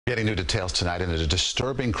Getting new details tonight in a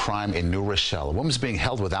disturbing crime in New Rochelle. A woman's being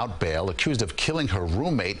held without bail, accused of killing her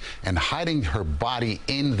roommate and hiding her body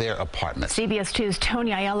in their apartment. CBS 2's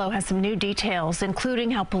Tony Aiello has some new details,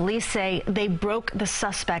 including how police say they broke the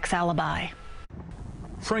suspect's alibi.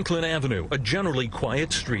 Franklin Avenue, a generally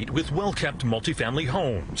quiet street with well-kept multifamily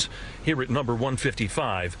homes. Here at number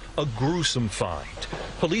 155, a gruesome find.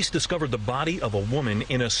 Police discovered the body of a woman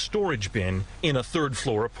in a storage bin in a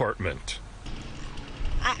third-floor apartment.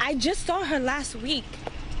 I just saw her last week,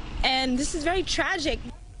 and this is very tragic.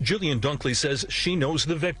 Jillian Dunkley says she knows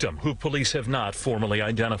the victim, who police have not formally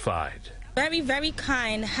identified. Very, very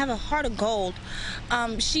kind, have a heart of gold.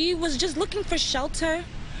 She was just looking for shelter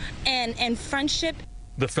and friendship.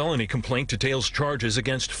 The felony complaint details charges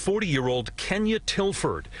against 40-year-old Kenya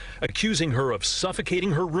Tilford, accusing her of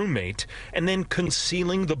suffocating her roommate and then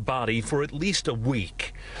concealing the body for at least a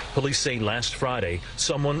week. Police say last Friday,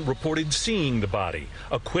 someone reported seeing the body.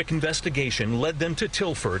 A quick investigation led them to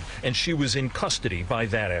Tilford, and she was in custody by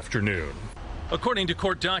that afternoon. According to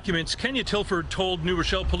court documents, Kenya Tilford told New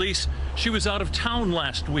Rochelle police she was out of town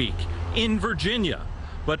last week in Virginia,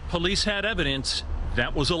 but police had evidence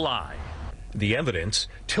that was a lie. The evidence,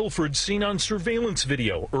 Tilford seen on surveillance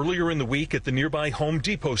video earlier in the week at the nearby Home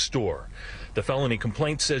Depot store. The felony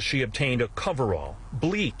complaint says she obtained a coverall,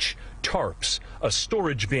 bleach, tarps, a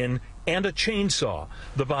storage bin, and a chainsaw.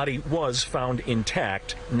 The body was found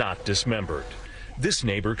intact, not dismembered. This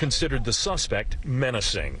neighbor considered the suspect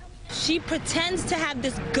menacing. She pretends to have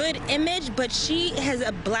this good image, but she has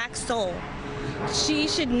a black soul. She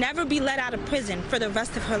should never be let out of prison for the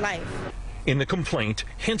rest of her life. In the complaint,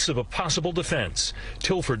 hints of a possible defense.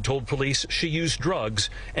 Tilford told police she used drugs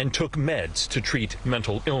and took meds to treat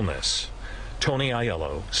mental illness. Tony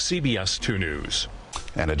Aiello, CBS 2 News.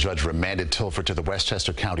 And a judge remanded Tilford to the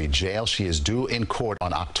Westchester County Jail. She is due in court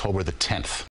on October the 10th.